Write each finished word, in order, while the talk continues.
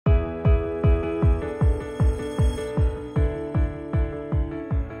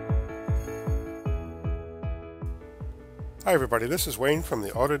Hi everybody, this is Wayne from the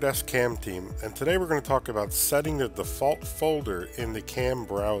Autodesk CAM team, and today we're going to talk about setting the default folder in the CAM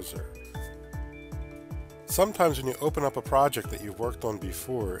browser. Sometimes when you open up a project that you've worked on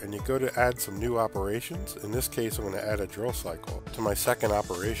before and you go to add some new operations, in this case I'm going to add a drill cycle to my second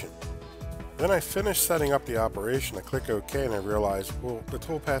operation. Then I finish setting up the operation, I click OK and I realize, well, the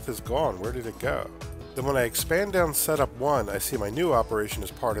toolpath is gone, where did it go? Then when I expand down Setup 1, I see my new operation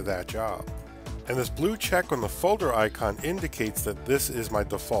is part of that job. And this blue check on the folder icon indicates that this is my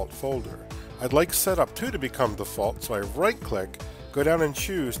default folder. I'd like Setup 2 to become default, so I right-click, go down and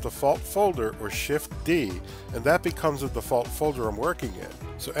choose Default Folder or Shift-D, and that becomes the default folder I'm working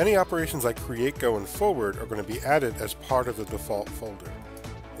in. So any operations I create going forward are going to be added as part of the default folder.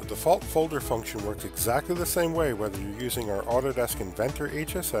 The default folder function works exactly the same way whether you're using our Autodesk Inventor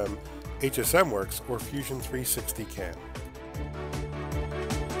HSM, HSM Works, or Fusion 360 CAM.